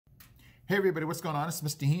Hey everybody, what's going on? It's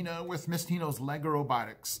Mr. Hino with Mr. Hino's LEGO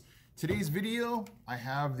Robotics. Today's video, I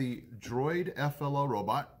have the Droid FLL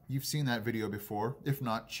Robot. You've seen that video before. If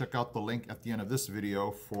not, check out the link at the end of this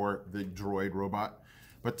video for the Droid Robot.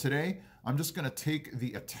 But today, I'm just going to take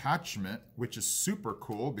the attachment, which is super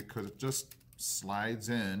cool because it just slides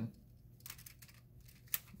in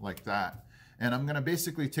like that. And I'm going to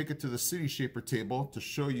basically take it to the City Shaper table to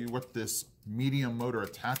show you what this medium motor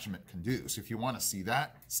attachment can do. So if you want to see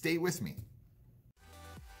that, stay with me.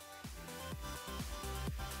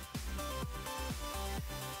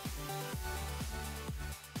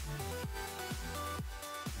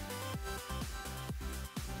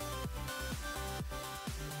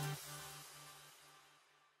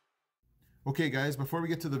 Okay guys, before we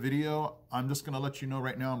get to the video, I'm just going to let you know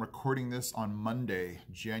right now I'm recording this on Monday,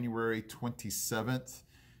 January 27th,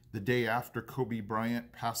 the day after Kobe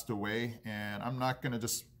Bryant passed away, and I'm not going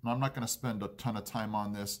to spend a ton of time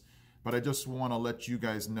on this, but I just want to let you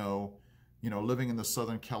guys know, living in the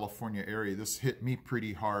Southern California area, this hit me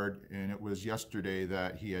pretty hard, and it was yesterday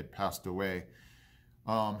that he had passed away.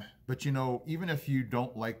 But even if you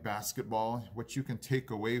don't like basketball, what you can take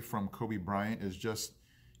away from Kobe Bryant is just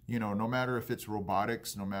no matter if it's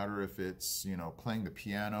robotics, no matter if it's, playing the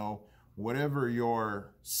piano, whatever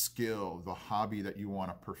your skill, the hobby that you want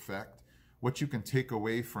to perfect, what you can take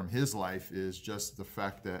away from his life is just the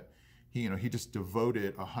fact that he just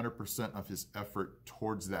devoted 100% of his effort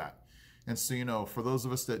towards that. And so, for those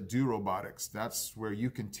of us that do robotics, that's where you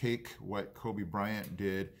can take what Kobe Bryant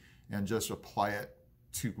did and just apply it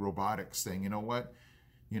to robotics, saying, you know what?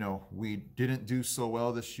 We didn't do so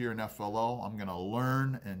well this year in FLL. I'm going to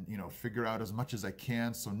learn and, figure out as much as I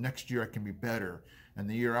can. So next year I can be better. And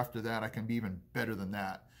the year after that, I can be even better than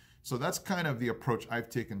that. So that's kind of the approach I've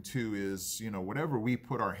taken too is, whatever we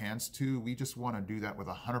put our hands to, we just want to do that with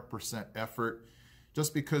 100% effort,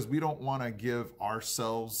 just because we don't want to give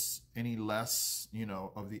ourselves any less,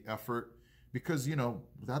 of the effort, because,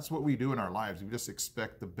 that's what we do in our lives. We just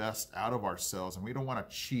expect the best out of ourselves, and we don't want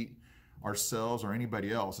to cheat ourselves or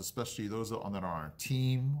anybody else, especially those that are on our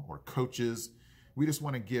team or coaches. We just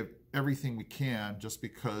want to give everything we can just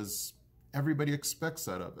because everybody expects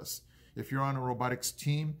that of us. If you're on a robotics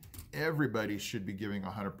team, everybody should be giving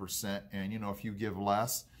 100%. And if you give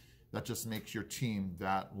less, that just makes your team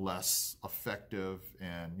that less effective.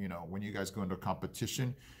 And when you guys go into a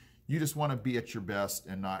competition, you just want to be at your best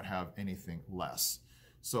and not have anything less.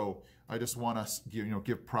 So I just want to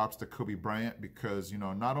give props to Kobe Bryant because,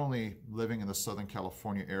 not only living in the Southern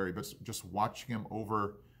California area, but just watching him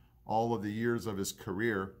over all of the years of his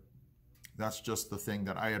career, that's just the thing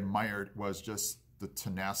that I admired, was just the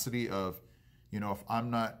tenacity of, if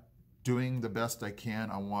I'm not doing the best I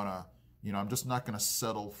can, I want to, I'm just not going to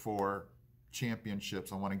settle for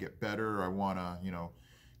championships. I want to get better. I want to,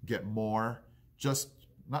 get more, just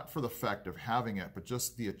not for the fact of having it, but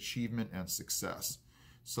just the achievement and success.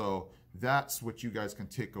 So that's what you guys can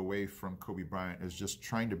take away from Kobe Bryant, is just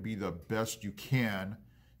trying to be the best you can,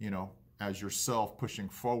 as yourself, pushing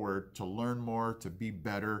forward to learn more, to be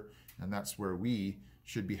better. And that's where we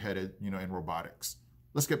should be headed, in robotics.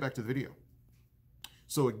 Let's get back to the video.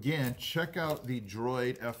 So again, check out the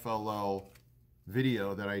Droid FLL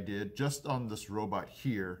video that I did just on this robot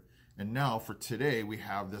here. And now for today, we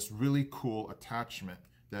have this really cool attachment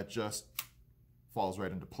that just falls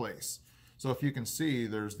right into place. So if you can see,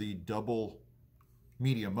 there's the double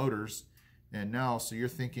medium motors. And now, so you're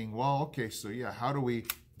thinking, well, okay, so yeah, how do we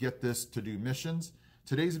get this to do missions?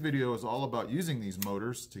 Today's video is all about using these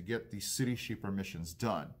motors to get the City Shaper missions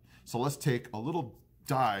done. So let's take a little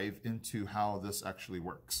dive into how this actually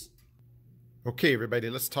works. Okay, everybody,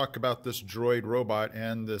 let's talk about this Droid robot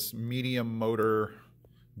and this medium motor,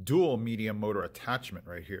 dual medium motor attachment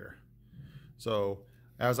right here. So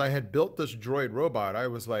as I had built this Droid robot, I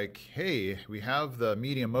was like, hey, we have the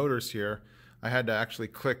medium motors here. I had to actually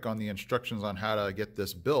click on the instructions on how to get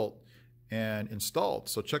this built and installed.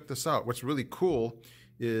 So check this out. What's really cool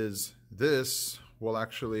is this will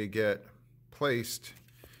actually get placed.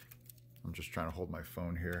 I'm just trying to hold my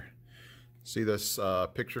phone here. See this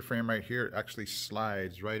picture frame right here? It actually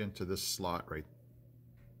slides right into this slot right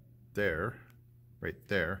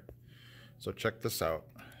there. So check this out.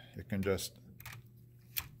 It can just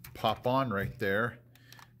pop on right there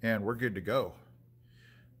and we're good to go.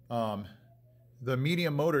 The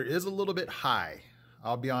medium motor is a little bit high.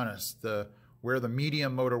 I'll be honest, where the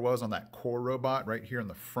medium motor was on that core robot right here in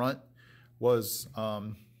the front was,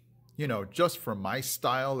 just for my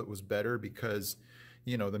style, it was better because,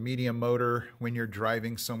 the medium motor, when you're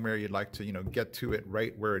driving somewhere, you'd like to, get to it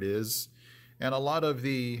right where it is. And a lot of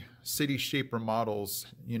the City Shaper models,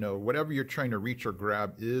 you know, whatever you're trying to reach or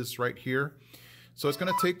grab is right here. So it's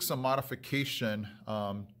going to take some modification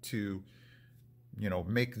to, you know,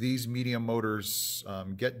 make these medium motors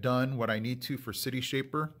get done what I need to for City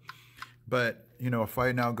Shaper. But, you know, if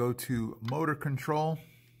I now go to motor control,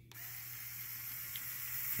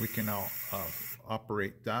 we can now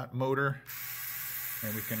operate that motor,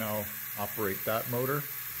 and we can now operate that motor.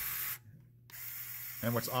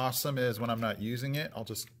 And what's awesome is when I'm not using it, I'll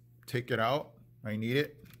just take it out. I need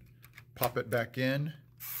it, pop it back in,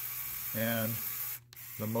 and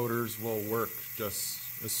the motors will work just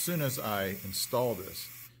as soon as I install this.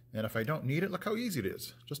 And if I don't need it, look how easy it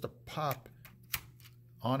is. Just a pop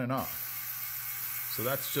on and off. So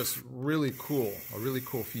that's just really cool, a really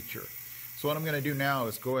cool feature. So what I'm going to do now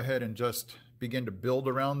is go ahead and just begin to build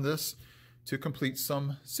around this to complete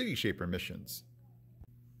some City Shaper missions.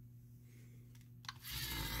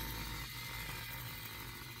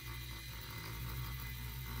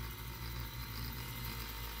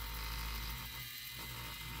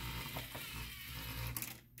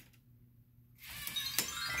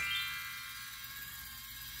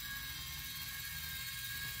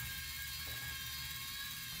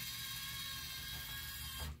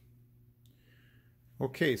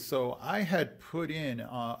 Okay, so I had put in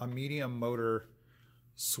a medium motor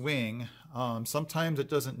swing. Sometimes it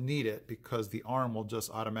doesn't need it because the arm will just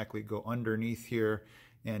automatically go underneath here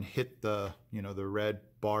and hit the, you know, the red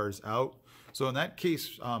bars out. So in that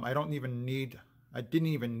case, I didn't even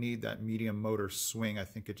need that medium motor swing. I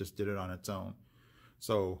think it just did it on its own.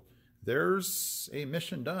 So there's a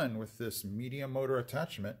mission done with this medium motor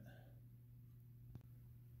attachment.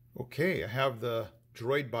 Okay, I have the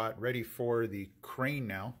Droid bot ready for the crane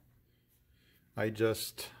now. I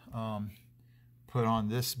just put on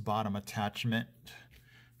this bottom attachment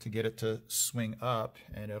to get it to swing up,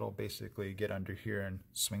 and it'll basically get under here and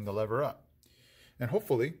swing the lever up and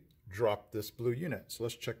hopefully drop this blue unit. So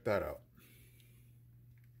let's check that out.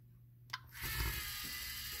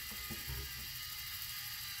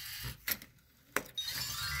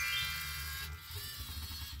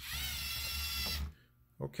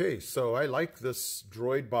 Okay, so I like this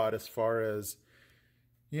Droid bot as far as,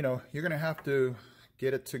 you know, you're going to have to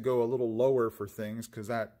get it to go a little lower for things because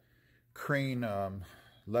that crane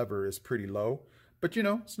lever is pretty low. But, you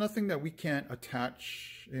know, it's nothing that we can't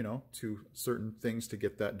attach, you know, to certain things to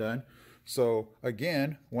get that done. So,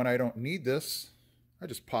 again, when I don't need this, I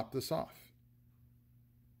just pop this off.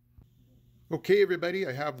 Okay, everybody,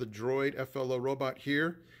 I have the Droid FLL Robot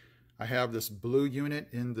here. I have this blue unit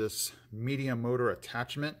in this medium motor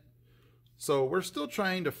attachment. So we're still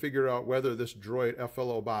trying to figure out whether this Droid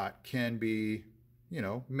FLL bot can be, you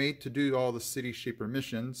know, made to do all the City Shaper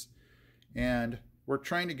missions. And we're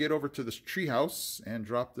trying to get over to this treehouse and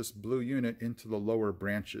drop this blue unit into the lower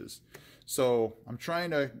branches. So I'm trying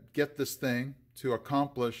to get this thing to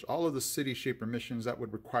accomplish all of the City Shaper missions that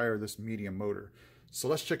would require this medium motor. So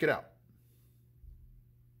let's check it out.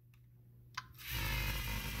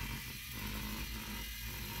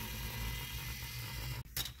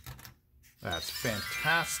 That's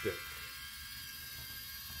fantastic.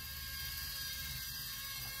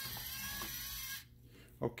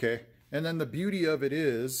 Okay, and then the beauty of it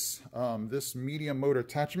is this medium motor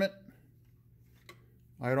attachment,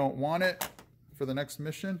 I don't want it for the next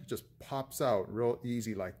mission, it just pops out real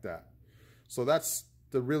easy like that. So that's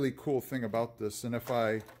the really cool thing about this. And if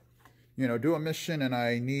I, you know, do a mission and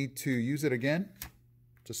I need to use it again,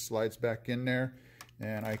 it just slides back in there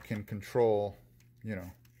and I can control, you know,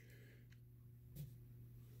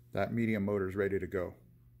 that medium motor is ready to go.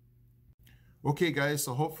 Okay guys,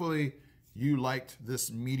 so hopefully you liked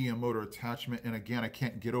this medium motor attachment. And again, I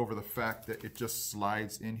can't get over the fact that it just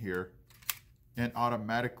slides in here and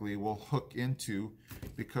automatically will hook into,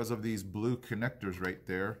 because of these blue connectors right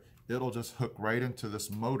there, it'll just hook right into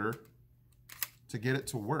this motor to get it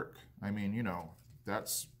to work. I mean, you know,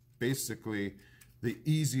 that's basically the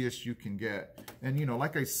easiest you can get. And you know,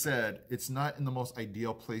 like I said, it's not in the most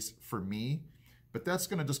ideal place for me, but that's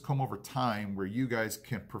going to just come over time where you guys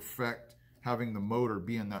can perfect having the motor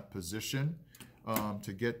be in that position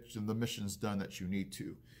to get the missions done that you need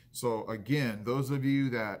to. So again, those of you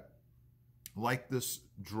that like this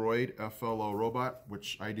Droid FLL Robot,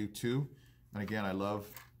 which I do too, and again, I love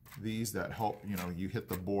these that help, you know, you hit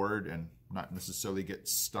the board and not necessarily get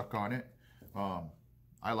stuck on it.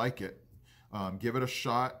 I like it. Give it a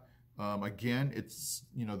shot. Again, it's,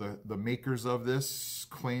 you know, the makers of this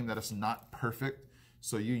claim that it's not perfect.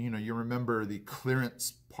 So you remember the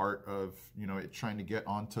clearance part of, you know, it trying to get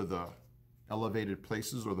onto the elevated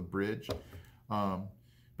places or the bridge.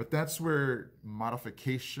 But But that's where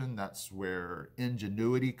modification, that's where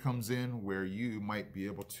ingenuity comes in, where you might be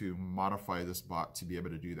able to modify this bot to be able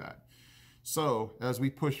to do that. So as we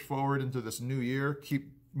push forward into this new year,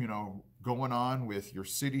 keep, going on with your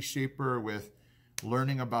city shaper, with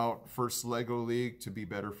learning about First Lego League to be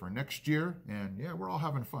better for next year. And yeah, we're all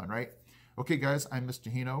having fun, right? Okay, guys, I'm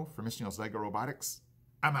Mr. Hino from Mr. Hino's Lego Robotics.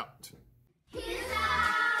 I'm out. He's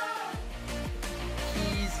out.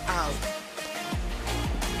 He's out.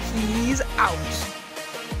 He's out.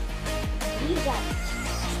 He's out.